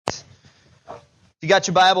If you got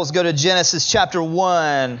your Bibles, go to Genesis chapter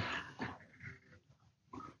 1.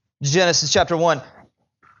 Genesis chapter 1.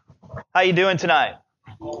 How you doing tonight?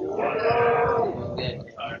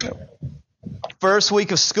 First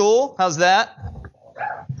week of school. How's that?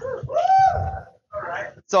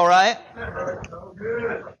 It's all right.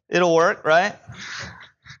 It'll work, right?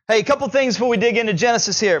 Hey, a couple things before we dig into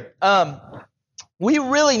Genesis here. We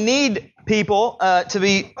really need people to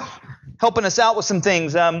be helping us out with some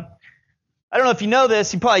things. I don't know if you know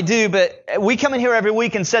this, you probably do, but we come in here every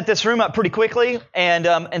week and set this room up pretty quickly,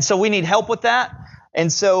 and so we need help with that.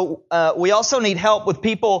 And so we also need help with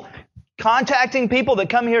people contacting people that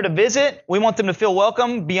come here to visit. We want them to feel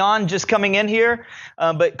welcome beyond just coming in here,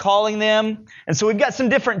 but calling them. And so we've got some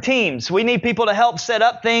different teams. We need people to help set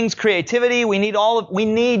up things, creativity. We need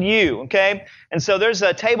you, okay? And so there's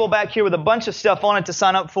a table back here with a bunch of stuff on it to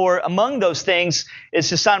sign up for. Among those things is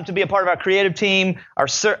to sign up to be a part of our creative team, our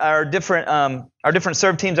different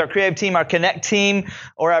serve teams, our creative team, our connect team,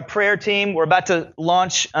 or our prayer team. We're about to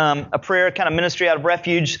launch a prayer kind of ministry out of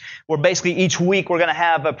Refuge, where basically each week we're going to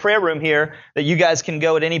have a prayer room here that you guys can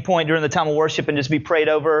go at any point during the time of worship and just be prayed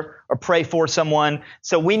over or pray for someone.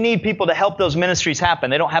 So we need people to help those ministries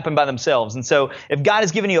happen. They don't happen by themselves. And so if God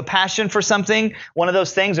has given you a passion for something, one of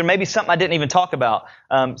those things, or maybe something I didn't even talk about,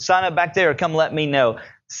 sign up back there or come let me know.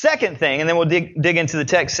 Second thing, and then we'll dig into the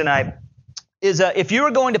text tonight, is if you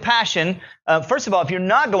are going to Passion, first of all, if you're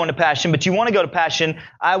not going to Passion, but you want to go to Passion,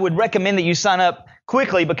 I would recommend that you sign up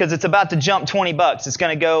quickly because it's about to jump $20. It's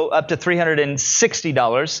going to go up to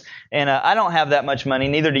 $360, and I don't have that much money,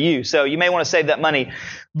 neither do you, so you may want to save that money.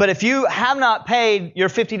 But if you have not paid your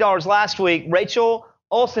 $50 last week, Rachel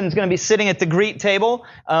Olson is going to be sitting at the greet table.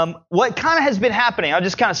 What kind of has been happening, I'll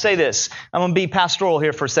just kind of say this. I'm going to be pastoral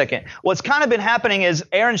here for a second. What's kind of been happening is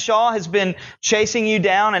Aaron Shaw has been chasing you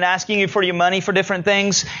down and asking you for your money for different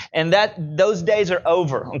things, and those days are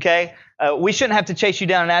over, okay? We shouldn't have to chase you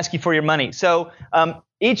down and ask you for your money. So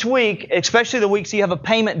each week, especially the weeks you have a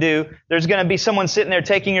payment due, there's going to be someone sitting there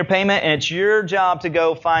taking your payment, and it's your job to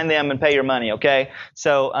go find them and pay your money, okay?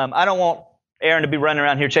 So I don't want Erin to be running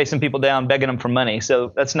around here chasing people down, begging them for money.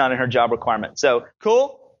 So that's not in her job requirement. So,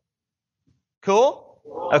 cool? Cool?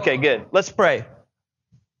 Okay, good. Let's pray.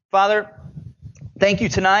 Father, thank you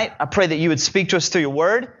tonight. I pray that you would speak to us through your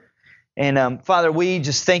word. And Father, we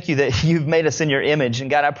just thank you that you've made us in your image.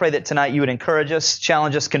 And God, I pray that tonight you would encourage us,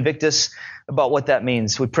 challenge us, convict us about what that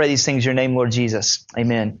means. We pray these things in your name, Lord Jesus.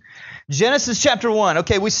 Amen. Genesis chapter 1.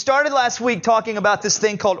 Okay, we started last week talking about this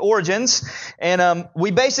thing called origins, and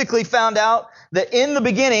we basically found out that in the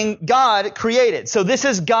beginning, God created. So this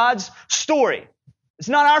is God's story. It's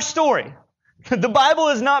not our story. The Bible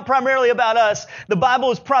is not primarily about us. The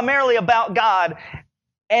Bible is primarily about God,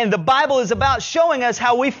 and the Bible is about showing us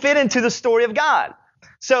how we fit into the story of God.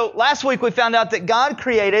 So last week we found out that God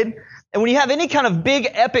created, and when you have any kind of big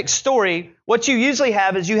epic story, what you usually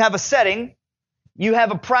have is you have a setting, you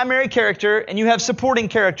have a primary character, and you have supporting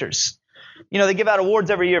characters. You know, they give out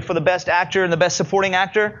awards every year for the best actor and the best supporting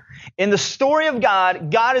actor. In the story of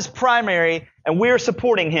God, God is primary, and we're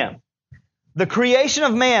supporting Him. The creation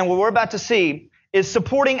of man, what we're about to see, is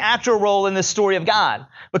supporting actor role in the story of God.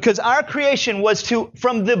 Because our creation was to,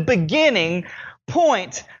 from the beginning,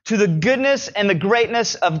 point to the goodness and the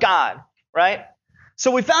greatness of God, right?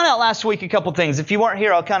 So we found out last week a couple things. If you weren't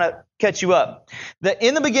here, I'll kind of catch you up. That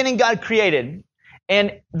in the beginning, God created.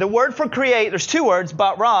 And the word for create, there's two words.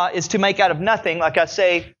 Bara is to make out of nothing. Like I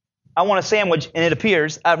say, I want a sandwich, and it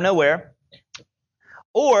appears out of nowhere.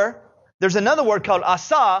 Or there's another word called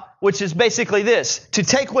asa, which is basically this, to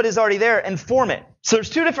take what is already there and form it. So there's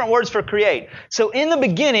two different words for create. So in the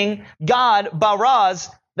beginning, God baras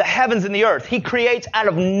the heavens and the earth. He creates out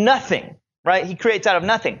of nothing, right? He creates out of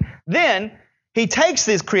nothing. Then He takes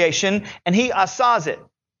this creation and He asas it.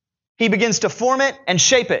 He begins to form it and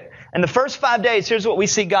shape it. And the first 5 days, here's what we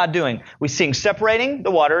see God doing. We see Him separating the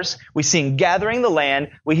waters. We see Him gathering the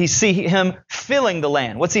land. We see Him filling the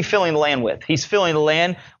land. What's He filling the land with? He's filling the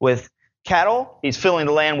land with cattle. He's filling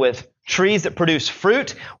the land with trees that produce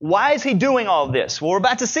fruit. Why is He doing all of this? Well, we're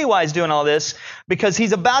about to see why He's doing all this, because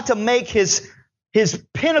He's about to make His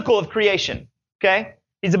pinnacle of creation. Okay?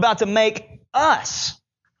 He's about to make us.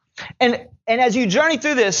 And as you journey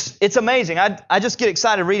through this, it's amazing. I just get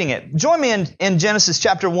excited reading it. Join me in Genesis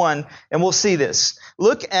chapter 1, and we'll see this.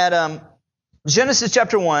 Look at Genesis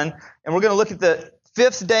chapter 1, and we're going to look at the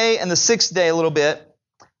 5th day and the 6th day a little bit.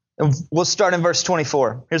 And we'll start in verse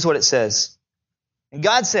 24. Here's what it says. And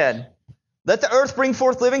God said, "Let the earth bring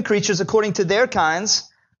forth living creatures according to their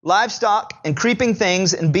kinds, livestock and creeping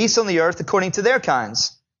things and beasts on the earth according to their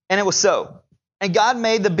kinds." And it was so. And God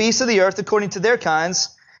made the beasts of the earth according to their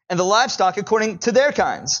kinds, and the livestock according to their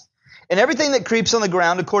kinds, and everything that creeps on the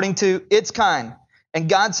ground according to its kind. And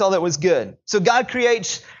God saw that it was good. So God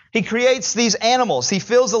creates these animals. He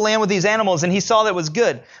fills the land with these animals, and he saw that it was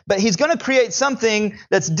good. But he's going to create something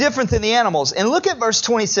that's different than the animals. And look at verse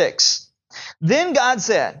 26. Then God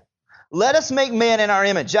said, let us make man in our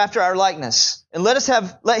image, after our likeness, and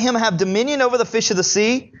let him have dominion over the fish of the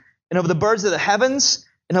sea, and over the birds of the heavens,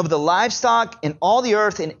 and over the livestock, and all the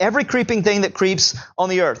earth, and every creeping thing that creeps on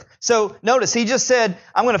the earth. So notice, he just said,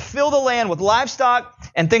 I'm going to fill the land with livestock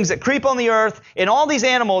and things that creep on the earth and all these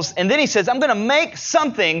animals. And then he says, I'm going to make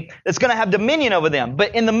something that's going to have dominion over them.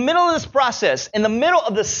 But in the middle of this process, in the middle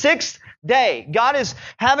of the sixth day, God is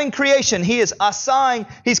having creation. He is assigning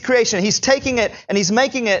His creation. He's taking it and He's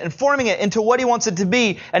making it and forming it into what He wants it to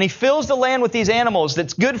be. And He fills the land with these animals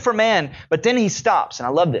that's good for man. But then He stops. And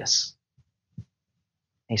I love this.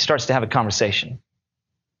 He starts to have a conversation.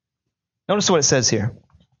 Notice what it says here.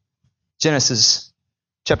 Genesis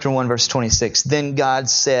chapter 1, verse 26. Then God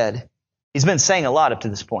said, He's been saying a lot up to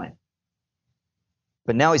this point.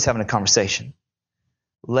 But now He's having a conversation.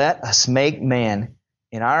 Let us make man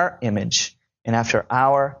in our image and after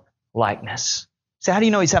our likeness. So how do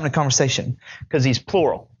you know He's having a conversation? Because He's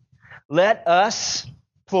plural. Let us,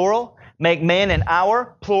 plural, make man in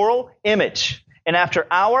our, plural, image and after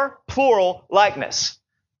our, plural, likeness.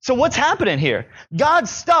 So what's happening here? God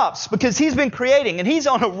stops because He's been creating and He's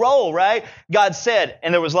on a roll, right? God said,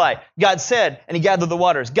 and there was light. God said, and He gathered the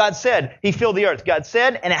waters. God said, He filled the earth. God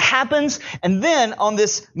said, and it happens. And then on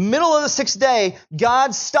this middle of the sixth day,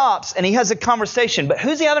 God stops and He has a conversation. But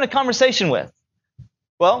who's He having a conversation with?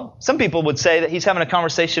 Well, some people would say that He's having a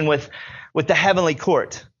conversation with the heavenly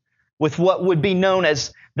court, with what would be known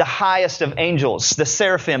as the highest of angels, the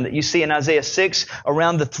seraphim that you see in Isaiah 6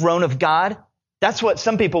 around the throne of God. That's what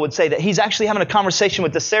some people would say, that He's actually having a conversation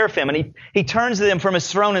with the seraphim. And he turns to them from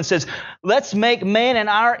His throne and says, let's make man in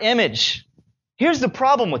our image. Here's the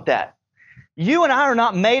problem with that. You and I are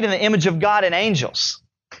not made in the image of God and angels.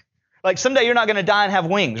 Like someday you're not going to die and have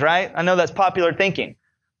wings, right? I know that's popular thinking.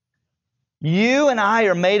 You and I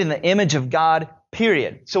are made in the image of God,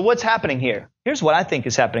 period. So what's happening here? Here's what I think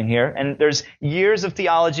is happening here. And there's years of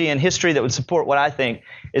theology and history that would support what I think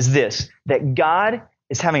is this, that God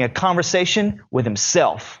is having a conversation with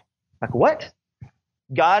Himself. Like what?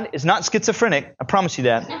 God is not schizophrenic. I promise you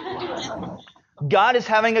that. God is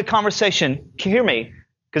having a conversation, hear me,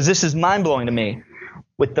 because this is mind-blowing to me,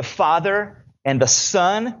 with the Father and the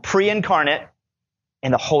Son, pre-incarnate,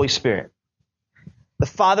 and the Holy Spirit. The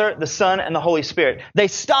Father, the Son, and the Holy Spirit. They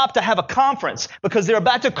stop to have a conference because they're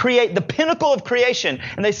about to create the pinnacle of creation.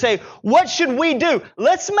 And they say, what should we do?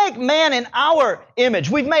 Let's make man in our image.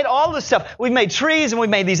 We've made all this stuff. We've made trees and we've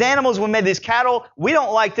made these animals. We've made these cattle. We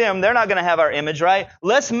don't like them. They're not going to have our image, right?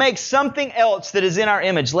 Let's make something else that is in our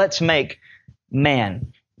image. Let's make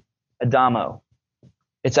man. Adamo.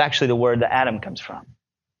 It's actually the word that Adam comes from.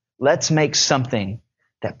 Let's make something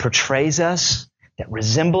that portrays us, that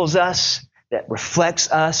resembles us, that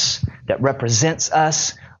reflects us, that represents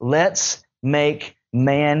us. Let's make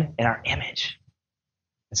man in our image.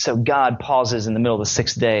 And so God pauses in the middle of the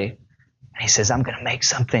sixth day, and He says, I'm going to make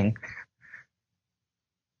something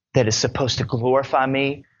that is supposed to glorify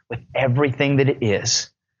me with everything that it is.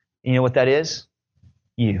 You know what that is?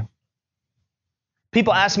 You.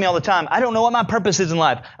 People ask me all the time, I don't know what my purpose is in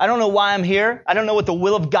life. I don't know why I'm here. I don't know what the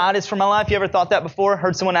will of God is for my life. You ever thought that before?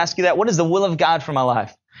 Heard someone ask you that? What is the will of God for my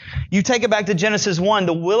life? You take it back to Genesis 1.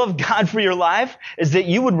 The will of God for your life is that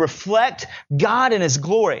you would reflect God in His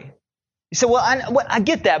glory. You say, well, I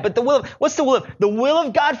get that, but what's the will of? The will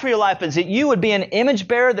of God for your life is that you would be an image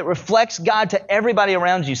bearer that reflects God to everybody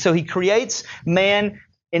around you. So He creates man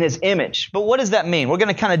in His image. But what does that mean? We're going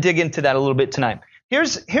to kind of dig into that a little bit tonight.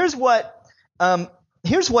 Here's what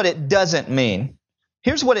it doesn't mean.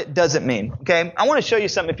 Here's what it doesn't mean. Okay, I want to show you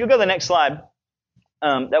something. If you'll go to the next slide,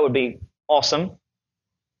 that would be awesome.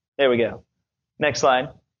 There we go. Next slide.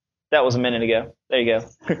 That was a minute ago. There you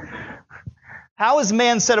go. How is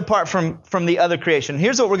man set apart from the other creation?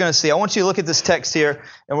 Here's what we're going to see. I want you to look at this text here,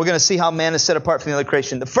 and we're going to see how man is set apart from the other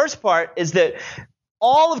creation. The first part is that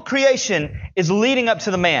all of creation is leading up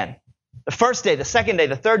to the man. The first day, the second day,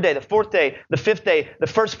 the third day, the fourth day, the fifth day, the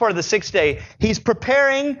first part of the sixth day. He's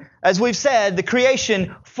preparing, as we've said, the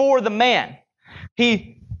creation for the man.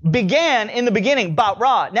 He began in the beginning, Bat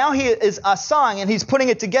Ra. Now he is asang, and he's putting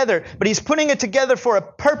it together, but he's putting it together for a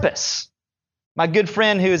purpose. My good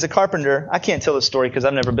friend who is a carpenter, I can't tell this story because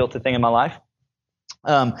I've never built a thing in my life.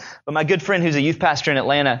 But my good friend who's a youth pastor in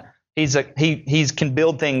Atlanta, he can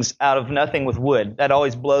build things out of nothing with wood. That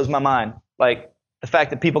always blows my mind. Like the fact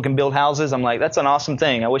that people can build houses, I'm like, that's an awesome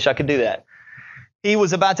thing. I wish I could do that. he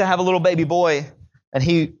was about to have a little baby boy.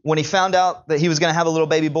 And when he found out that he was going to have a little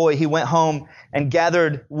baby boy, he went home and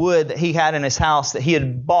gathered wood that he had in his house that he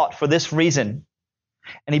had bought for this reason.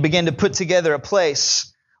 And he began to put together a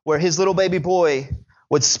place where his little baby boy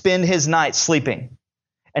would spend his night sleeping.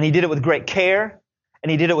 And he did it with great care, and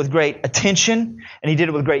he did it with great attention, and he did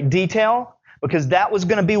it with great detail, because that was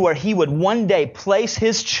going to be where he would one day place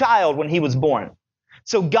his child when he was born.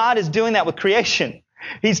 So God is doing that with creation.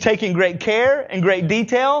 He's taking great care and great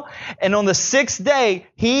detail. And on the sixth day,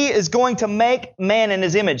 He is going to make man in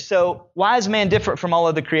His image. So why is man different from all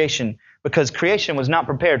other creation? Because creation was not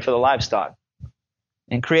prepared for the livestock.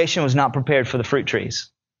 And creation was not prepared for the fruit trees.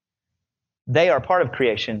 They are part of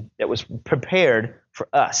creation that was prepared for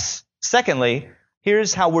us. Secondly,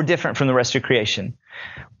 here's how we're different from the rest of creation.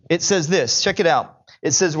 It says this. Check it out.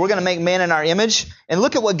 It says we're going to make man in our image. And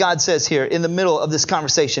look at what God says here in the middle of this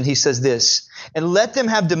conversation. He says this, and let them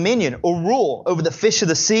have dominion or rule over the fish of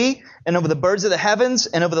the sea and over the birds of the heavens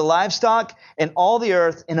and over the livestock and all the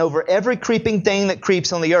earth and over every creeping thing that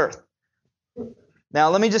creeps on the earth. Now,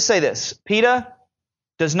 let me just say this. PETA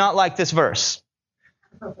does not like this verse.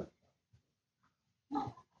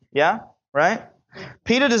 Yeah? Right?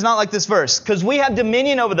 PETA does not like this verse because we have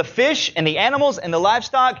dominion over the fish and the animals and the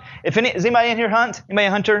livestock. Does anybody in here hunt? Anybody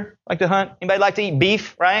a hunter? Like to hunt? Anybody like to eat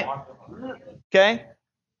beef? Right? Okay.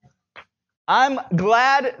 I'm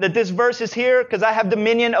glad that this verse is here because I have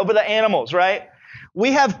dominion over the animals, right?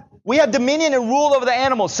 We have dominion and rule over the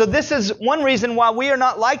animals. So this is one reason why we are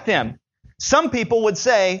not like them. Some people would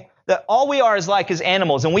say that all we are is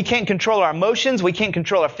animals, and we can't control our emotions, we can't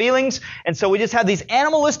control our feelings, and so we just have these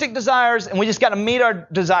animalistic desires, and we just got to meet our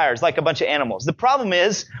desires like a bunch of animals. The problem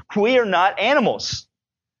is, we are not animals.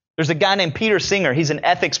 There's a guy named Peter Singer. He's an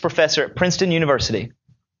ethics professor at Princeton University.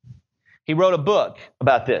 He wrote a book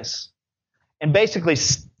about this. And basically,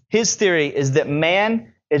 his theory is that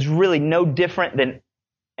man is really no different than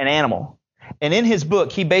an animal. And in his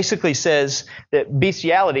book, he basically says that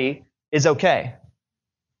bestiality is okay.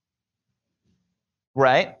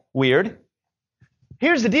 Right? Weird.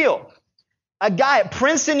 Here's the deal. A guy at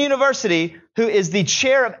Princeton University who is the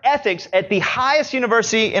chair of ethics at the highest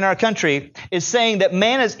university in our country is saying that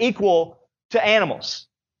man is equal to animals.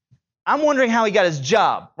 I'm wondering how he got his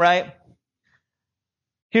job, right?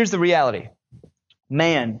 Here's the reality.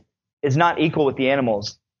 Man is not equal with the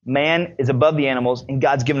animals. Man is above the animals, and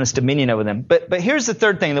God's given us dominion over them. But here's the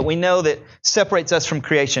third thing that we know that separates us from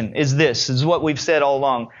creation is this. This is what we've said all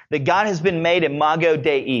along. That God has been made imago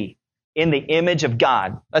Dei, in the image of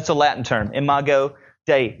God. That's a Latin term, imago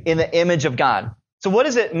Dei, in the image of God. So what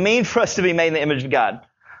does it mean for us to be made in the image of God?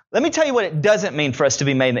 Let me tell you what it doesn't mean for us to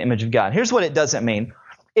be made in the image of God. Here's what it doesn't mean.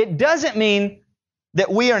 It doesn't mean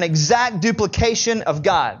that we are an exact duplication of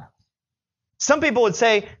God. Some people would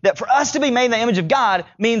say that for us to be made in the image of God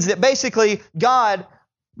means that basically God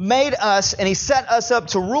made us and He set us up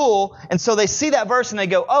to rule. And so they see that verse and they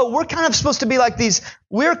go, oh, we're kind of supposed to be like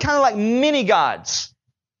we're kind of like mini gods.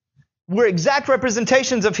 We're exact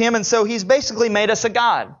representations of Him, and so He's basically made us a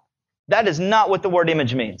God. That is not what the word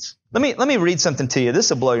image means. Let me read something to you.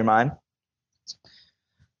 This will blow your mind.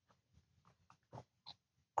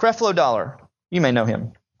 Creflo Dollar. You may know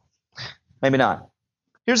him. Maybe not.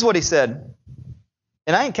 Here's what he said.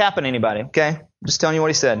 And I ain't capping anybody, okay? I'm just telling you what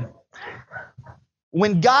he said.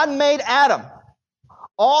 When God made Adam,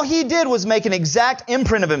 all He did was make an exact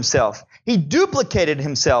imprint of Himself. He duplicated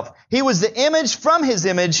Himself. He was the image from His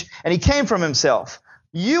image, and He came from Himself.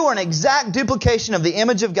 You are an exact duplication of the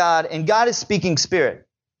image of God, and God is speaking spirit.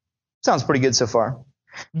 Sounds pretty good so far.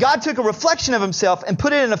 God took a reflection of Himself and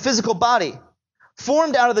put it in a physical body,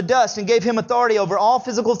 formed out of the dust, and gave Him authority over all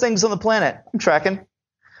physical things on the planet. I'm tracking.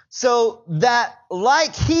 So that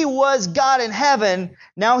like He was God in heaven,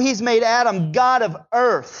 now He's made Adam God of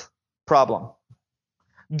earth. Problem.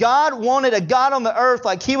 God wanted a God on the earth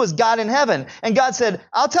like He was God in heaven. And God said,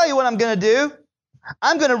 I'll tell you what I'm going to do.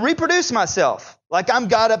 I'm going to reproduce myself. Like I'm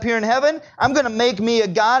God up here in heaven. I'm going to make me a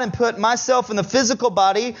God and put myself in the physical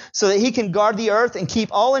body so that He can guard the earth and keep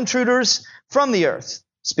all intruders from the earth.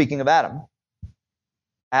 Speaking of Adam.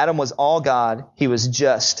 Adam was all God. He was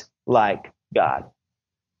just like God.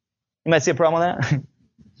 You might see a problem with that?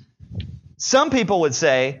 Some people would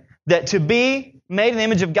say that to be made in the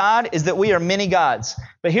image of God is that we are many gods.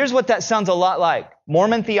 But here's what that sounds a lot like.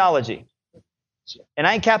 Mormon theology. And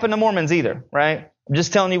I ain't capping the Mormons either, right? I'm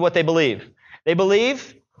just telling you what they believe. They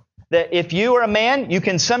believe that if you are a man, you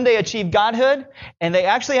can someday achieve godhood. And they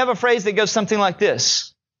actually have a phrase that goes something like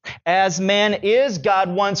this. As man is, God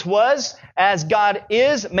once was. As God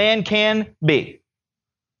is, man can be.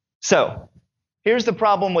 So, here's the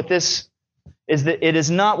problem with this is that it is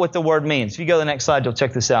not what the word means. If you go to the next slide, you'll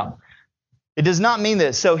check this out. It does not mean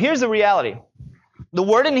this. So here's the reality. The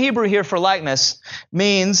word in Hebrew here for likeness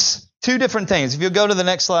means two different things. If you go to the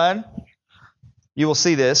next slide, you will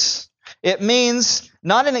see this. It means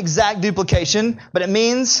not an exact duplication, but it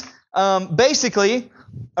means basically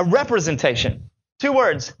a representation. Two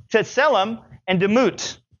words, tselem and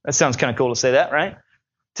demut. That sounds kind of cool to say that, right?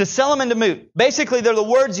 Tselem and demut. Basically, they're the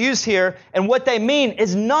words used here, and what they mean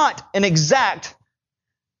is not an exact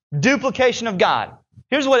duplication of God.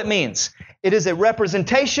 Here's what it means. It is a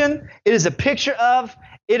representation. It is a picture of.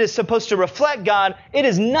 It is supposed to reflect God. It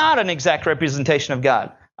is not an exact representation of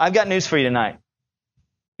God. I've got news for you tonight.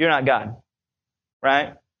 You're not God.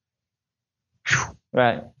 Right?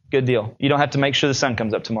 Right. Good deal. You don't have to make sure the sun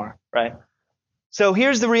comes up tomorrow. Right? So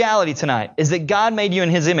here's the reality tonight, is that God made you in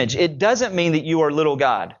His image. It doesn't mean that you are little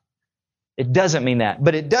God. It doesn't mean that.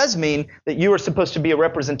 But it does mean that you are supposed to be a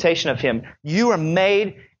representation of Him. You are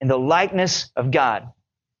made in the likeness of God.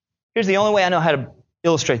 Here's the only way I know how to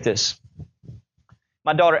illustrate this.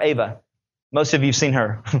 My daughter Ava, most of you have seen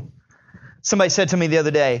her. Somebody said to me the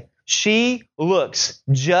other day, she looks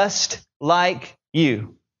just like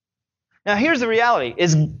you. Now here's the reality,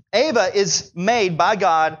 is Ava is made by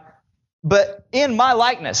God, but in my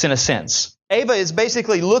likeness, in a sense. Ava is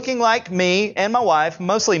basically looking like me and my wife,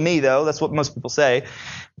 mostly me though, that's what most people say.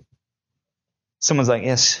 Someone's like,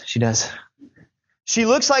 yes, she does. She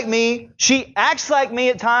looks like me. She acts like me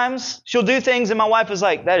at times. She'll do things and my wife is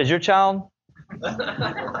like, that is your child?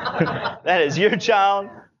 That is your child?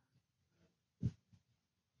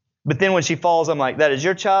 But then when she falls, I'm like, that is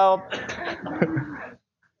your child?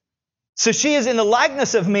 So she is in the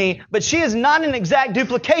likeness of me, but she is not an exact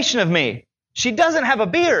duplication of me. She doesn't have a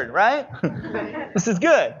beard, right? This is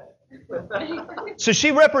good. So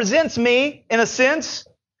she represents me in a sense.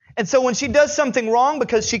 And so when she does something wrong,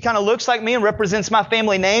 because she kind of looks like me and represents my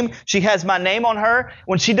family name, she has my name on her.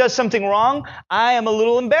 When she does something wrong, I am a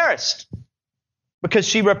little embarrassed because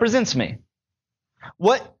she represents me.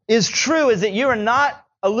 What is true is that you are not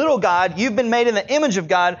a little God. You've been made in the image of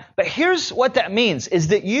God. But here's what that means, is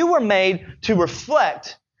that you were made to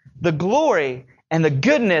reflect the glory and the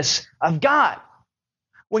goodness of God.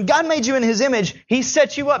 When God made you in His image, He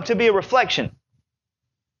set you up to be a reflection.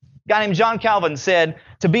 A guy named John Calvin said,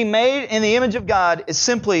 to be made in the image of God is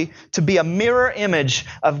simply to be a mirror image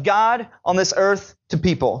of God on this earth to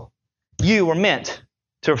people. You were meant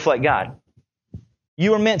to reflect God.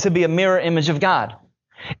 You were meant to be a mirror image of God.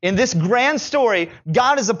 In this grand story,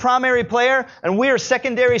 God is the primary player and we are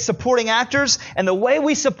secondary supporting actors. And the way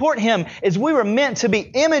we support Him is we were meant to be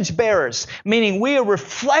image bearers, meaning we are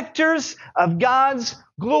reflectors of God's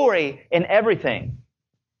glory in everything.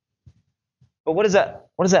 But what does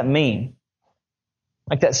that mean?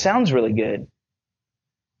 Like, that sounds really good.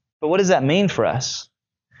 But what does that mean for us?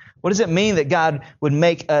 What does it mean that God would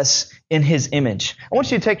make us in His image? I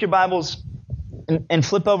want you to take your Bibles and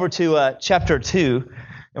flip over to chapter 2.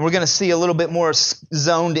 And we're going to see a little bit more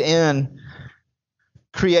zoned in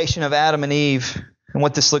creation of Adam and Eve and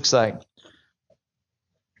what this looks like.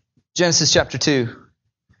 Genesis chapter 2.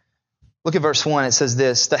 Look at verse 1. It says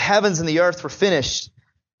this, the heavens and the earth were finished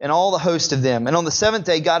and all the host of them. And on the seventh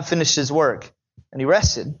day, God finished His work and He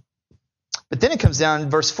rested. But then it comes down in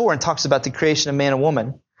verse 4 and talks about the creation of man and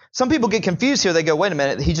woman. Some people get confused here. They go, wait a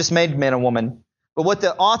minute, He just made man and woman. But what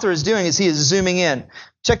the author is doing is he is zooming in.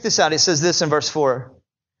 Check this out. It says this in verse 4.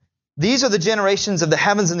 These are the generations of the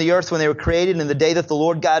heavens and the earth when they were created in the day that the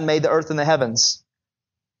Lord God made the earth and the heavens.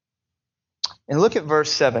 And look at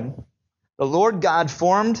verse 7. The Lord God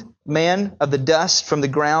formed man of the dust from the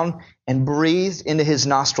ground and breathed into his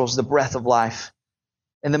nostrils the breath of life.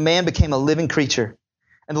 And the man became a living creature.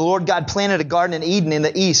 And the Lord God planted a garden in Eden in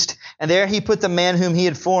the east. And there He put the man whom He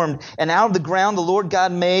had formed. And out of the ground the Lord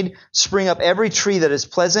God made spring up every tree that is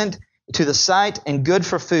pleasant to the sight and good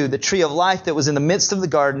for food, the tree of life that was in the midst of the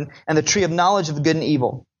garden, and the tree of knowledge of good and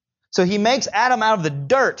evil. So He makes Adam out of the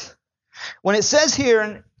dirt. When it says here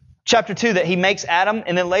in chapter 2 that He makes Adam,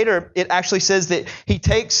 and then later it actually says that He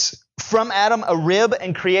takes from Adam a rib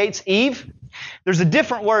and creates Eve, there's a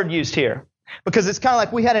different word used here. Because it's kind of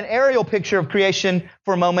like we had an aerial picture of creation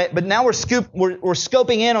for a moment, but now we're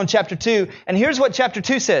scoping in on chapter 2. And here's what chapter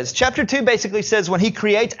 2 says. Chapter 2 basically says when He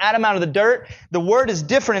creates Adam out of the dirt, the word is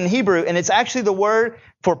different in Hebrew, and it's actually the word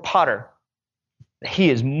for potter. He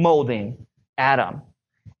is molding Adam.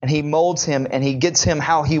 And He molds him, and He gets him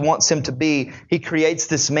how He wants him to be. He creates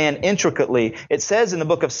this man intricately. It says in the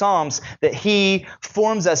book of Psalms that He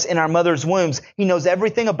forms us in our mother's wombs. He knows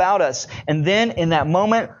everything about us. And then in that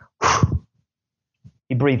moment,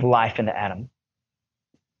 He breathed life into Adam.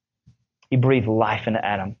 He breathed life into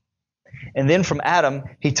Adam. And then from Adam,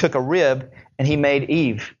 he took a rib and he made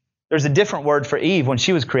Eve. There's a different word for Eve when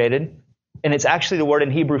she was created, and it's actually the word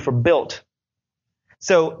in Hebrew for built.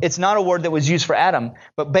 So it's not a word that was used for Adam,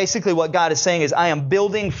 but basically what God is saying is, I am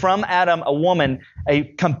building from Adam a woman, a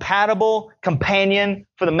compatible companion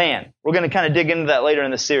for the man. We're going to kind of dig into that later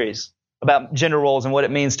in the series about gender roles and what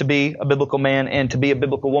it means to be a biblical man and to be a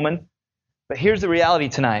biblical woman. But here's the reality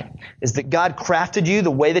tonight, is that God crafted you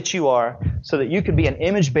the way that you are so that you could be an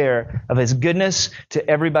image bearer of His goodness to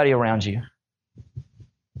everybody around you.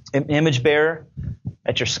 An image bearer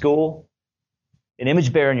at your school, an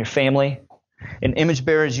image bearer in your family, an image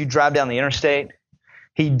bearer as you drive down the interstate.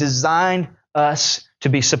 He designed us to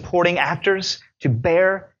be supporting actors, to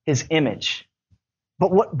bear His image.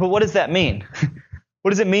 But what does that mean?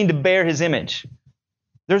 What does it mean to bear His image?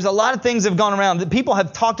 There's a lot of things that have gone around. People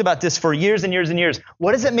have talked about this for years and years and years.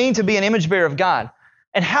 What does it mean to be an image bearer of God?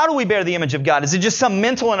 And how do we bear the image of God? Is it just some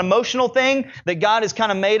mental and emotional thing that God has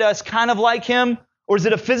kind of made us kind of like Him? Or is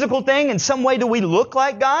it a physical thing? In some way, do we look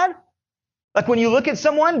like God? Like when you look at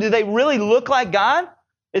someone, do they really look like God?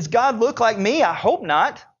 Does God look like me? I hope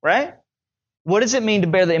not, right? What does it mean to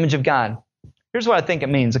bear the image of God? Here's what I think it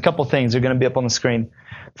means. A couple things are going to be up on the screen.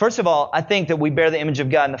 First of all, I think that we bear the image of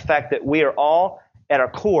God in the fact that we are all, at our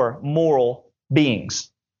core, moral beings.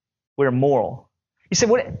 We're moral. You say,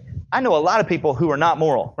 what? I know a lot of people who are not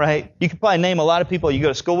moral, right? You could probably name a lot of people you go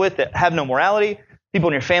to school with that have no morality, people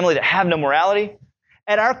in your family that have no morality.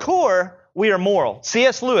 At our core, we are moral.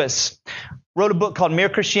 C.S. Lewis wrote a book called Mere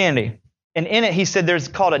Christianity. And in it, he said there's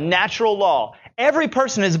called a natural law. Every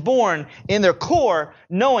person is born in their core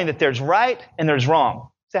knowing that there's right and there's wrong.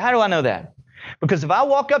 So how do I know that? Because if I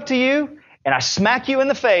walk up to you and I smack you in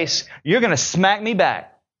the face, you're going to smack me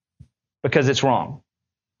back because it's wrong.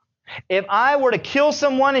 If I were to kill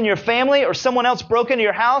someone in your family or someone else broke into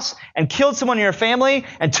your house and killed someone in your family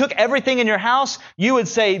and took everything in your house, you would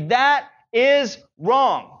say that is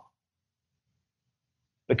wrong.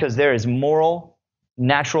 Because there is moral,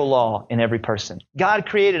 natural law in every person. God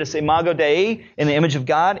created us imago Dei, in the image of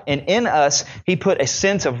God, and in us, He put a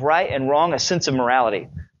sense of right and wrong, a sense of morality.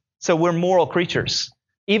 So we're moral creatures.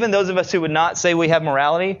 Even those of us who would not say we have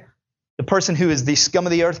morality, the person who is the scum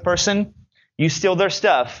of the earth person, you steal their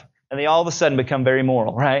stuff, and they all of a sudden become very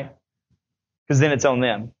moral, right? Because then it's on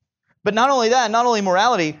them. But not only that, not only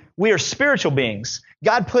morality, we are spiritual beings.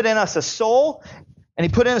 God put in us a soul, and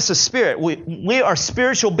He put in us a spirit. We are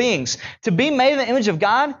spiritual beings. To be made in the image of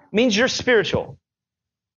God means you're spiritual.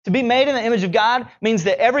 To be made in the image of God means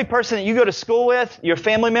that every person that you go to school with, your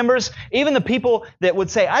family members, even the people that would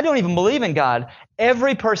say, I don't even believe in God,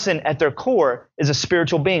 every person at their core is a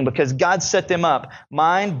spiritual being because God set them up.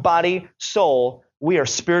 Mind, body, soul, we are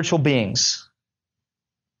spiritual beings.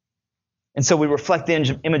 And so we reflect the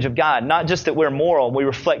image of God. Not just that we're moral, we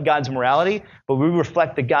reflect God's morality, but we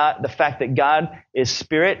reflect the fact that God is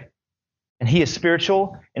spirit and He is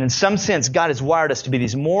spiritual. And in some sense, God has wired us to be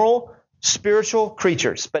these moral, spiritual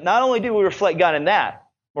creatures. But not only do we reflect God in that,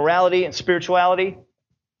 morality and spirituality,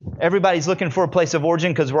 everybody's looking for a place of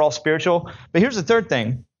origin because we're all spiritual. But here's the third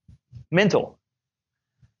thing, mental.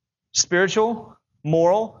 Spiritual,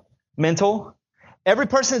 moral, mental. Every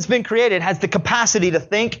person that's been created has the capacity to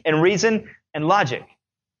think and reason and logic.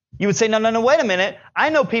 You would say, no, wait a minute. I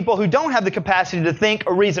know people who don't have the capacity to think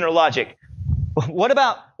or reason or logic. What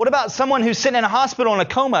about someone who's sitting in a hospital in a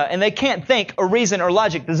coma and they can't think or reason or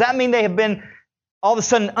logic? Does that mean they have been all of a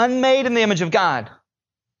sudden unmade in the image of God?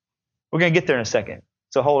 We're going to get there in a second,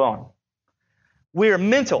 so hold on. We are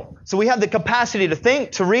mental. So we have the capacity to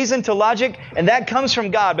think, to reason, to logic, and that comes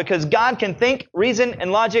from God because God can think, reason,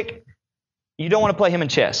 and logic. You don't want to play Him in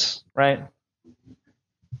chess, right?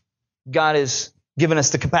 God has given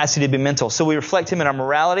us the capacity to be mental. So we reflect Him in our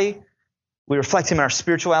morality. We reflect Him in our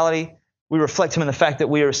spirituality. We reflect Him in the fact that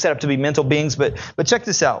we are set up to be mental beings. But check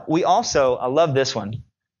this out. We also, I love this one.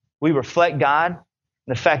 We reflect God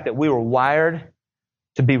in the fact that we were wired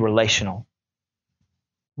to be relational.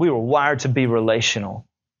 We were wired to be relational,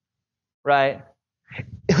 right?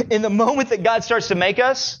 In the moment that God starts to make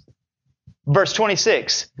us, verse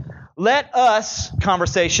 26, let us,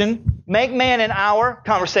 conversation, make man in our,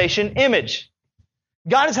 conversation, image.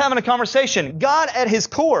 God is having a conversation. God at His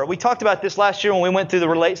core, we talked about this last year when we went through the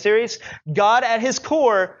Relate series. God at His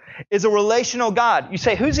core is a relational God. You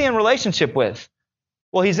say, who's He in relationship with?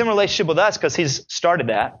 Well, He's in relationship with us because He's started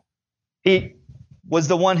that. He was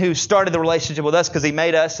the one who started the relationship with us because He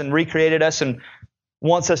made us and recreated us and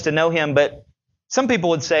wants us to know Him. But some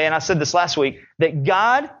people would say, and I said this last week, that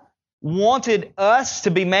God wanted us to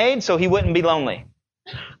be made so He wouldn't be lonely.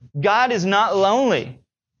 God is not lonely.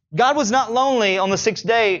 God was not lonely on the sixth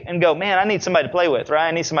day and go, man, I need somebody to play with, right?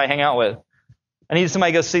 I need somebody to hang out with. I need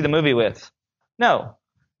somebody to go see the movie with. No.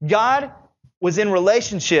 God was in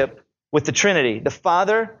relationship with the Trinity, the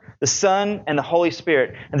Father, the Son, and the Holy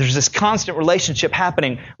Spirit. And there's this constant relationship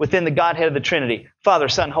happening within the Godhead of the Trinity. Father,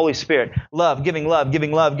 Son, Holy Spirit. Love, giving love,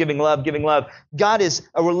 giving love, giving love, giving love. God is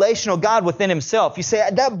a relational God within himself. You say,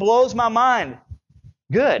 that blows my mind.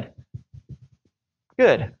 Good.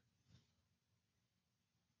 Good.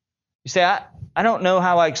 You say, I don't know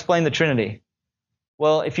how I explain the Trinity.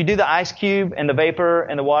 Well, if you do the ice cube and the vapor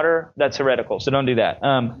and the water, that's heretical, so don't do that.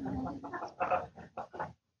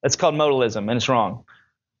 That's called modalism, and it's wrong.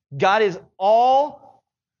 God is all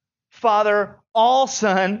Father, all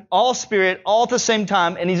Son, all Spirit, all at the same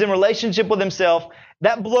time, and he's in relationship with himself.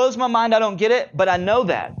 That blows my mind. I don't get it, but I know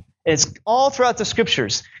that. It's all throughout the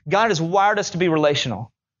Scriptures. God has wired us to be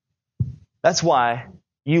relational. That's why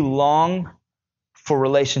you long for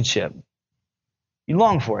relationship. You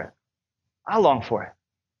long for it. I long for it.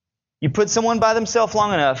 You put someone by themselves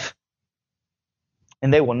long enough,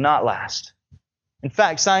 and they will not last. In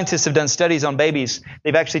fact, scientists have done studies on babies.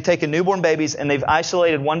 They've actually taken newborn babies and they've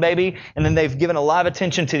isolated one baby, and then they've given a lot of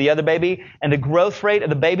attention to the other baby. And the growth rate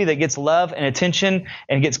of the baby that gets love and attention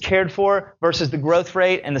and gets cared for versus the growth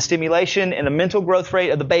rate and the stimulation and the mental growth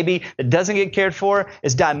rate of the baby that doesn't get cared for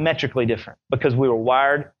is diametrically different, because we were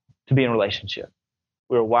wired to be in relationship.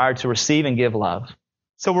 We were wired to receive and give love.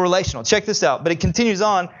 So we're relational. Check this out. But it continues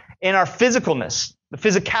on in our physicalness. The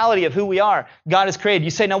physicality of who we are, God has created.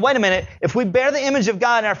 You say, now wait a minute, if we bear the image of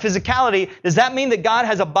God in our physicality, does that mean that God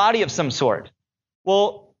has a body of some sort?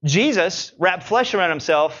 Well, Jesus wrapped flesh around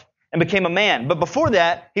himself and became a man. But before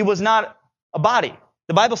that, he was not a body.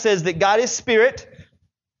 The Bible says that God is spirit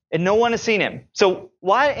and no one has seen him. So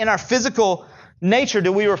why in our physical nature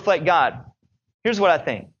do we reflect God? Here's what I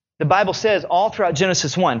think. The Bible says all throughout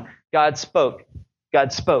Genesis 1, God spoke,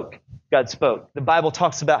 God spoke, God spoke. The Bible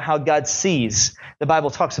talks about how God sees. The Bible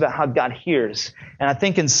talks about how God hears. And I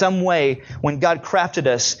think in some way, when God crafted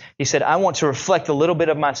us, he said, I want to reflect a little bit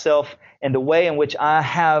of myself in the way in which I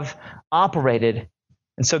have operated.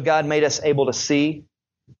 And so God made us able to see.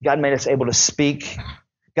 God made us able to speak.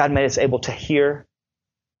 God made us able to hear.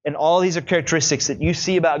 And all these are characteristics that you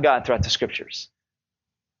see about God throughout the Scriptures.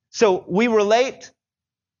 So we relate.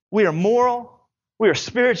 We are moral. We are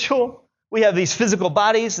spiritual. We have these physical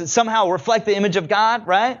bodies that somehow reflect the image of God,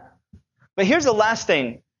 right? But here's the last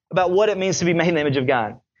thing about what it means to be made in the image of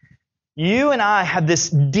God. You and I have this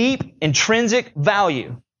deep intrinsic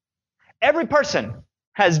value. Every person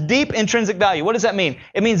has deep intrinsic value. What does that mean?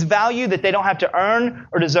 It means value that they don't have to earn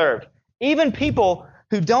or deserve. Even people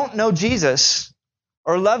who don't know Jesus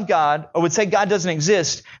or love God or would say God doesn't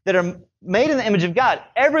exist, that are made in the image of God.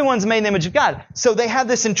 Everyone's made in the image of God. So they have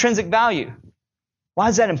this intrinsic value. Why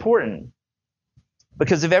is that important?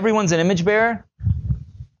 Because if everyone's an image bearer,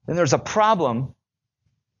 then there's a problem.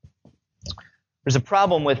 There's a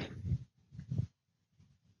problem with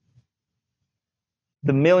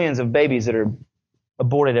the millions of babies that are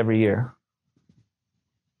aborted every year.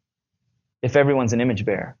 If everyone's an image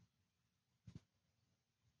bearer.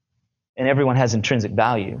 And everyone has intrinsic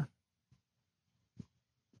value.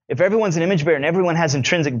 If everyone's an image bearer and everyone has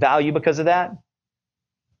intrinsic value because of that,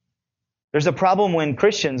 there's a problem when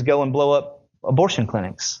Christians go and blow up abortion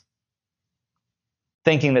clinics,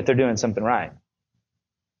 thinking that they're doing something right.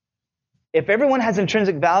 If everyone has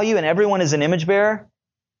intrinsic value and everyone is an image bearer,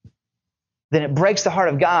 then it breaks the heart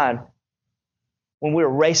of God when we're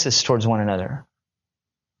racist towards one another.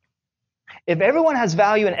 If everyone has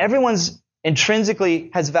value and everyone's intrinsically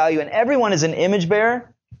has value and everyone is an image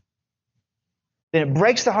bearer, then it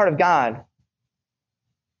breaks the heart of God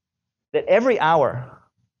that every hour,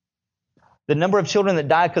 the number of children that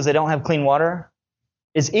die because they don't have clean water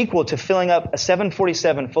is equal to filling up a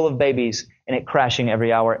 747 full of babies and it crashing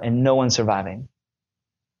every hour and no one surviving.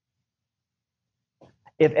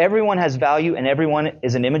 If everyone has value and everyone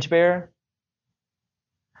is an image bearer,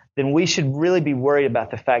 then we should really be worried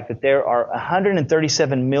about the fact that there are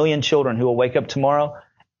 137 million children who will wake up tomorrow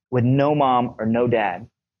with no mom or no dad.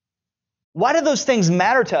 Why do those things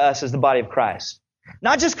matter to us as the body of Christ?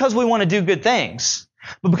 Not just because we want to do good things,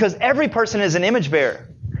 but because every person is an image bearer.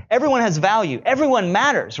 Everyone has value. Everyone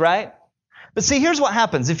matters, right? But see, here's what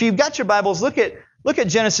happens. If you've got your Bibles, look at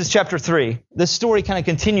Genesis chapter 3. This story kind of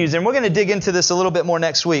continues, and we're going to dig into this a little bit more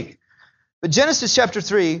next week. But Genesis chapter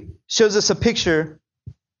 3 shows us a picture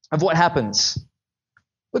of what happens.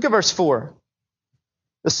 Look at verse 4.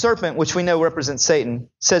 The serpent, which we know represents Satan,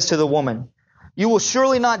 says to the woman, "You will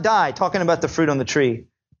surely not die," talking about the fruit on the tree.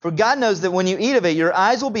 "For God knows that when you eat of it, your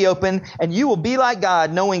eyes will be open and you will be like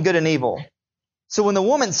God, knowing good and evil." So when the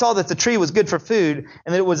woman saw that the tree was good for food,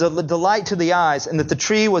 and that it was a delight to the eyes, and that the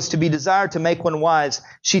tree was to be desired to make one wise,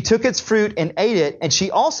 she took its fruit and ate it, and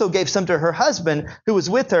she also gave some to her husband who was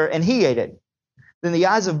with her, and he ate it. Then the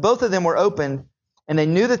eyes of both of them were opened, and they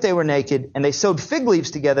knew that they were naked, and they sewed fig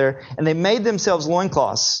leaves together, and they made themselves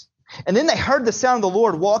loincloths. And then they heard the sound of the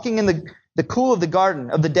Lord walking in the cool of the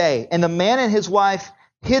garden of the day, and the man and his wife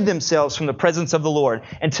hid themselves from the presence of the Lord.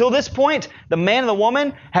 Until this point, the man and the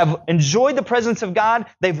woman have enjoyed the presence of God.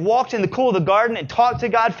 They've walked in the cool of the garden and talked to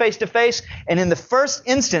God face to face. And in the first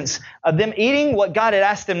instance of them eating what God had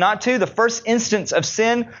asked them not to, the first instance of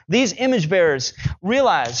sin, these image bearers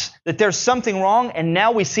realize that there's something wrong, and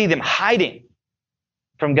now we see them hiding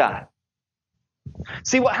from God.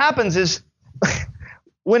 See, what happens is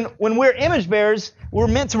when we're image bearers, we're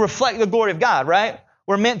meant to reflect the glory of God, right?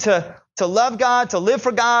 We're meant to love God, to live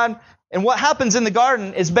for God. And what happens in the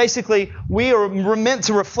garden is basically we're meant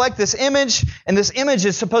to reflect this image, and this image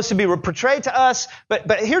is supposed to be portrayed to us.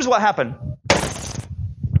 But here's what happened.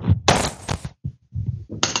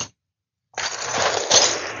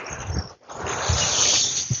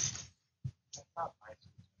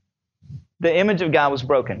 The image of God was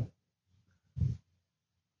broken.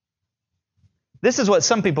 This is what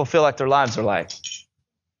some people feel like their lives are like.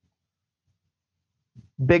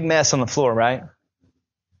 Big mess on the floor, right?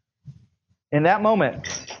 In that moment,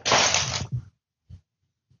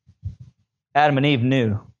 Adam and Eve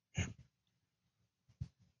knew.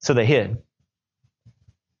 So they hid.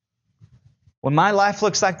 When my life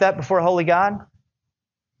looks like that before a holy God,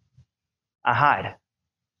 I hide.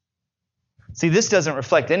 See, this doesn't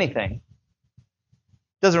reflect anything.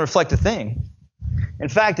 It doesn't reflect a thing. In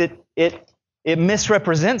fact, it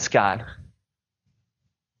misrepresents God.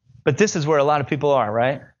 But this is where a lot of people are,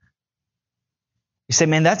 right? You say,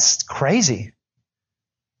 man, that's crazy.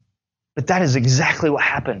 But that is exactly what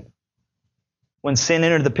happened. When sin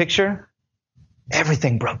entered the picture,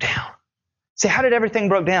 everything broke down. See, how did everything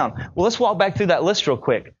broke down? Well, let's walk back through that list real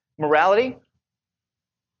quick. Morality.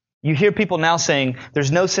 You hear people now saying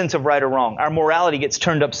there's no sense of right or wrong. Our morality gets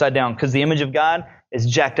turned upside down because the image of God is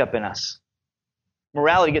jacked up in us.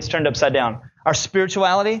 Morality gets turned upside down. Our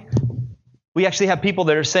spirituality, we actually have people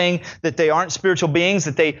that are saying that they aren't spiritual beings,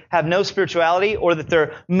 that they have no spirituality, or that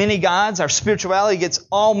they're many gods. Our spirituality gets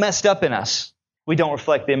all messed up in us. We don't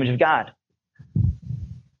reflect the image of God.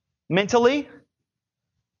 Mentally,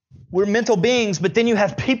 we're mental beings, but then you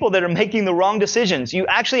have people that are making the wrong decisions. You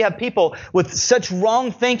actually have people with such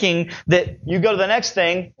wrong thinking that you go to the next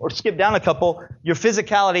thing, or skip down a couple, your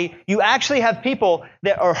physicality. You actually have people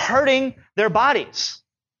that are hurting their bodies.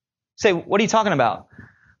 Say, what are you talking about?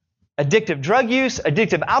 Addictive drug use,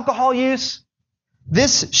 addictive alcohol use.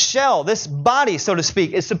 This shell, this body, so to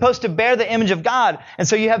speak, is supposed to bear the image of God. And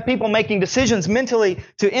so you have people making decisions mentally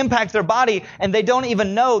to impact their body, and they don't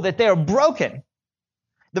even know that they are broken.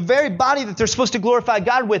 The very body that they're supposed to glorify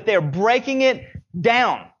God with, they're breaking it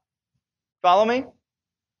down. Follow me?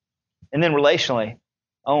 And then relationally,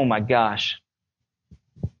 oh my gosh.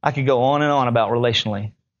 I could go on and on about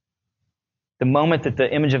relationally. The moment that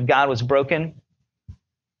the image of God was broken,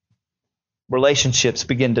 relationships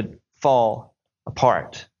begin to fall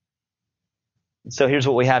apart. And so here's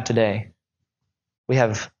what we have today. We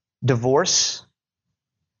have divorce.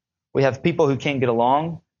 We have people who can't get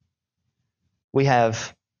along. We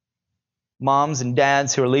have moms and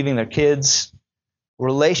dads who are leaving their kids.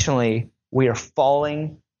 Relationally, we are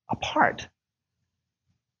falling apart.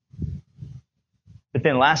 But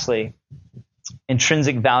then lastly,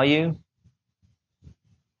 intrinsic value.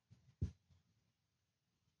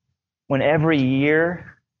 When every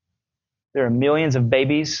year there are millions of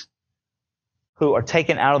babies who are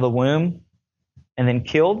taken out of the womb and then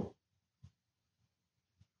killed,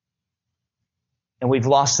 and we've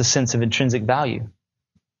lost the sense of intrinsic value.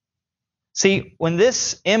 See, when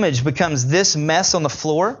this image becomes this mess on the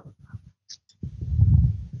floor,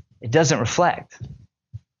 it doesn't reflect.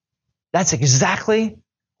 That's exactly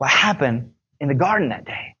what happened in the garden that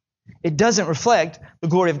day. It doesn't reflect the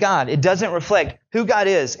glory of God. It doesn't reflect who God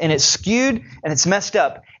is. And it's skewed and it's messed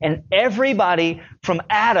up. And everybody from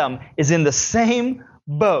Adam is in the same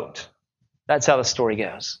boat. That's how the story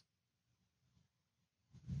goes.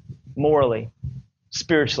 Morally,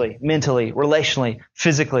 spiritually, mentally, relationally,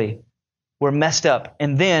 physically, we're messed up.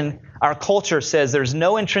 And then our culture says there's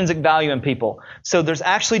no intrinsic value in people. So there's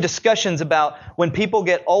actually discussions about when people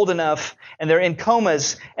get old enough and they're in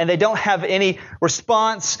comas and they don't have any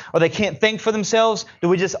response or they can't think for themselves, do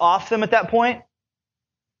we just off them at that point?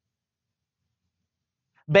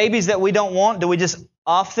 Babies that we don't want, do we just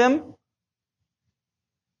off them?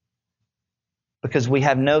 Because we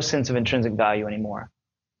have no sense of intrinsic value anymore.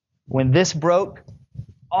 When this broke,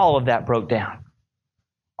 all of that broke down.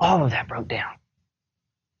 All of that broke down.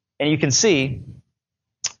 And you can see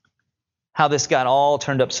how this got all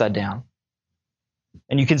turned upside down.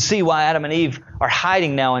 And you can see why Adam and Eve are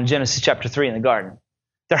hiding now in Genesis chapter 3 in the garden.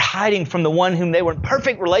 They're hiding from the one whom they were in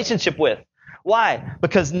perfect relationship with. Why?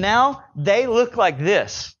 Because now they look like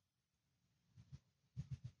this.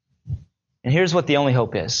 And here's what the only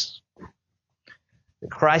hope is. That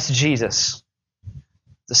Christ Jesus,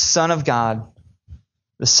 the Son of God,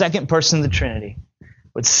 the second person of the Trinity,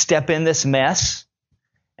 would step in this mess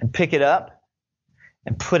and pick it up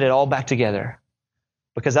and put it all back together.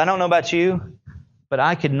 Because I don't know about you, but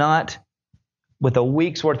I could not, with a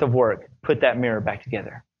week's worth of work, put that mirror back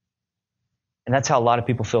together. And that's how a lot of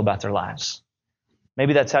people feel about their lives.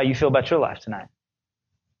 Maybe that's how you feel about your life tonight.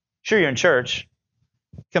 Sure, you're in church.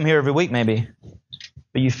 Come here every week maybe.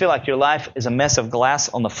 But you feel like your life is a mess of glass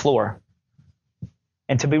on the floor.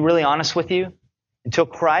 And to be really honest with you, until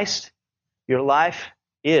Christ, your life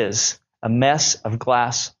is a mess of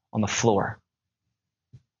glass on the floor.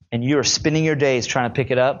 And you are spending your days trying to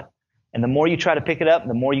pick it up. And the more you try to pick it up,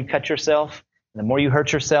 the more you cut yourself, and the more you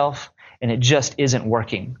hurt yourself, and it just isn't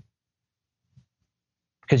working.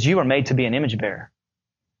 Because you are made to be an image bearer.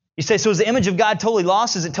 You say, so is the image of God totally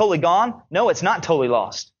lost? Is it totally gone? No, it's not totally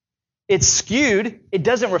lost. It's skewed. It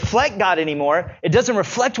doesn't reflect God anymore. It doesn't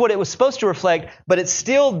reflect what it was supposed to reflect, but it's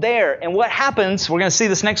still there. And what happens, we're going to see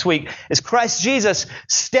this next week, is Christ Jesus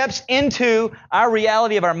steps into our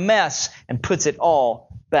reality of our mess and puts it all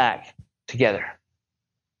back together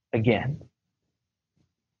again.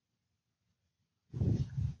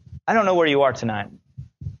 I don't know where you are tonight,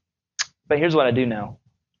 but here's what I do know.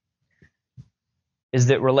 Is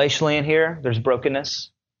that relationally in here, there's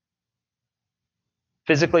brokenness.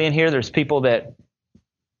 Physically in here, there's people that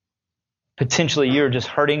potentially you're just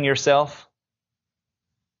hurting yourself.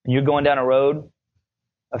 And you're going down a road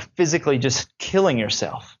of physically just killing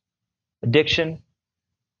yourself. Addiction,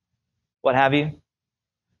 what have you.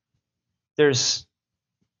 There's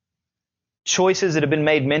choices that have been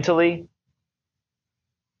made mentally.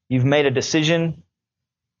 You've made a decision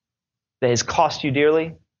that has cost you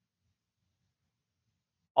dearly.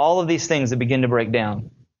 All of these things that begin to break down.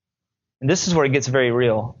 And this is where it gets very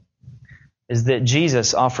real, is that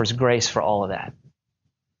Jesus offers grace for all of that.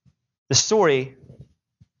 The story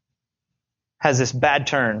has this bad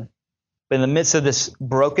turn, but in the midst of this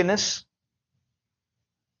brokenness,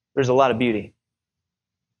 there's a lot of beauty.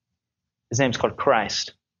 His name's called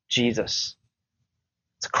Christ, Jesus.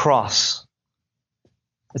 It's a cross.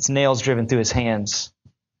 It's nails driven through his hands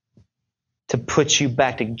to put you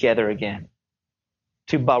back together again,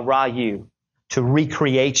 to bara you, to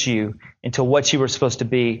recreate you into what you were supposed to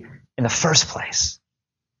be in the first place.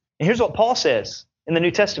 And here's what Paul says in the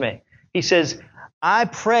New Testament. He says, I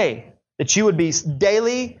pray that you would be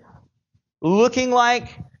daily looking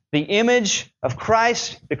like the image of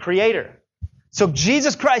Christ, the Creator. So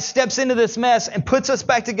Jesus Christ steps into this mess and puts us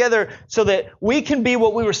back together so that we can be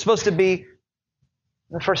what we were supposed to be in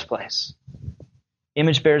the first place.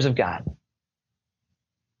 Image bearers of God.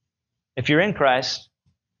 If you're in Christ,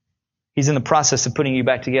 He's in the process of putting you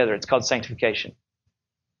back together. It's called sanctification.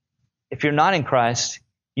 If you're not in Christ,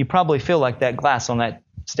 you probably feel like that glass on that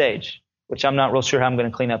stage, which I'm not real sure how I'm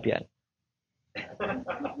going to clean up yet.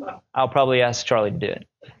 I'll probably ask Charlie to do it.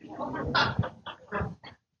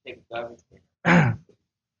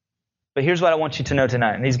 But here's what I want you to know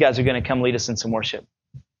tonight, and these guys are going to come lead us in some worship,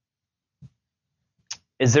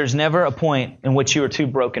 is there's never a point in which you are too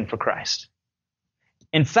broken for Christ.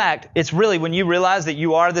 In fact, it's really when you realize that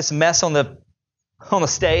you are this mess on the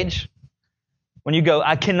stage, when you go,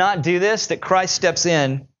 I cannot do this, that Christ steps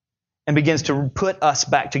in and begins to put us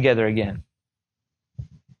back together again.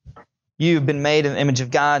 You've been made in the image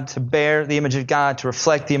of God, to bear the image of God, to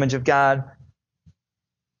reflect the image of God.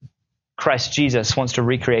 Christ Jesus wants to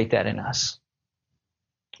recreate that in us.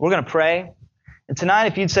 We're going to pray. And tonight,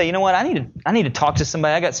 if you'd say, you know what, I need to talk to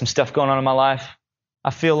somebody. I got some stuff going on in my life.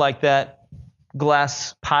 I feel like that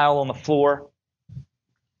glass pile on the floor.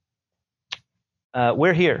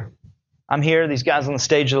 We're here. I'm here. These guys on the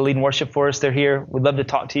stage that are leading worship for us, they're here. We'd love to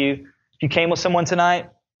talk to you. If you came with someone tonight,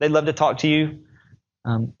 they'd love to talk to you.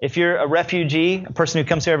 If you're a refugee, a person who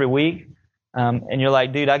comes here every week, and you're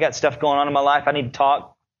like, dude, I got stuff going on in my life, I need to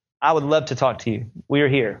talk, I would love to talk to you. We are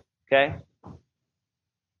here, okay?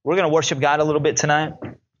 We're going to worship God a little bit tonight.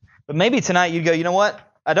 But maybe tonight you go, you know what?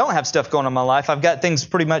 I don't have stuff going on in my life. I've got things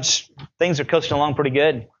things are coasting along pretty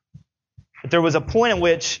good. But there was a point in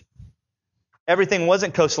which everything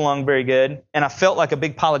wasn't coasting along very good, and I felt like a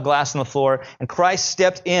big pile of glass on the floor, and Christ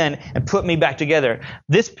stepped in and put me back together.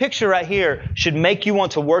 This picture right here should make you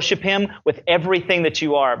want to worship Him with everything that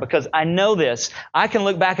you are, because I know this. I can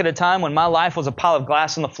look back at a time when my life was a pile of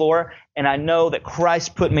glass on the floor, and I know that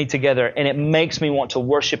Christ put me together, and it makes me want to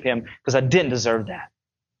worship Him because I didn't deserve that.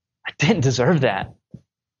 I didn't deserve that.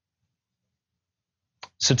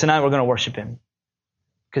 So tonight we're going to worship Him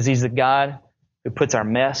because He's the God who puts our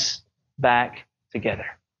mess back together.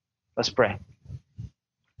 Let's pray.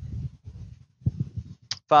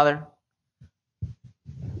 Father,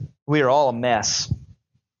 we are all a mess.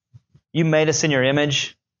 You made us in your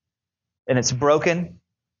image, and it's broken.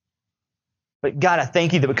 But God, I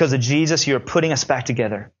thank you that because of Jesus, you are putting us back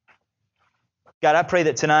together. God, I pray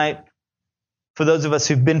that tonight, for those of us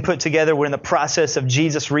who've been put together, we're in the process of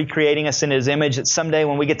Jesus recreating us in His image, that someday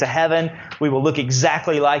when we get to heaven, we will look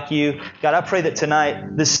exactly like you. God, I pray that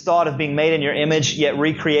tonight, this thought of being made in your image, yet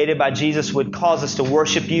recreated by Jesus, would cause us to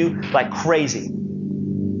worship you like crazy.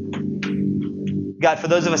 God, for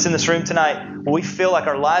those of us in this room tonight, when we feel like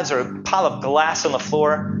our lives are a pile of glass on the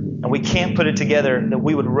floor and we can't put it together, that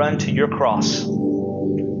we would run to your cross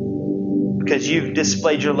because you've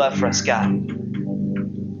displayed your love for us, God.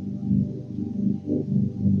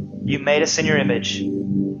 You made us in your image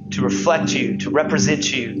to reflect you, to represent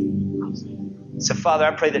you. So, Father,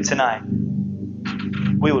 I pray that tonight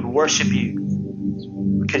we would worship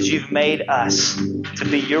you because you've made us to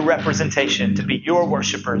be your representation, to be your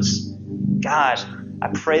worshipers. God, I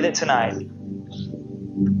pray that tonight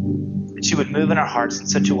that you would move in our hearts in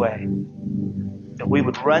such a way that we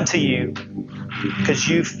would run to you because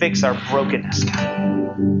you fix our brokenness, God.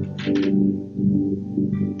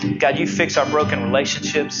 God, you fix our broken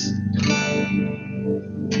relationships.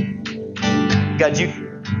 God,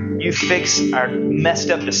 you fix our messed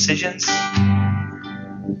up decisions.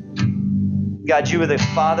 God, you are the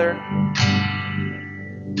Father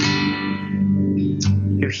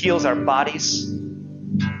who heals our bodies.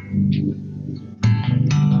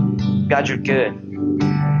 God, you're good.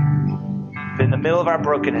 But in the middle of our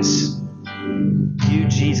brokenness, you,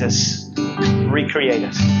 Jesus, recreate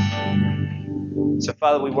us. So,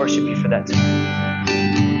 Father, we worship you for that tonight.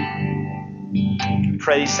 We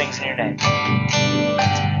pray these things in your name.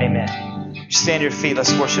 Amen. Stand to your feet.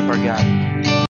 Let's worship our God.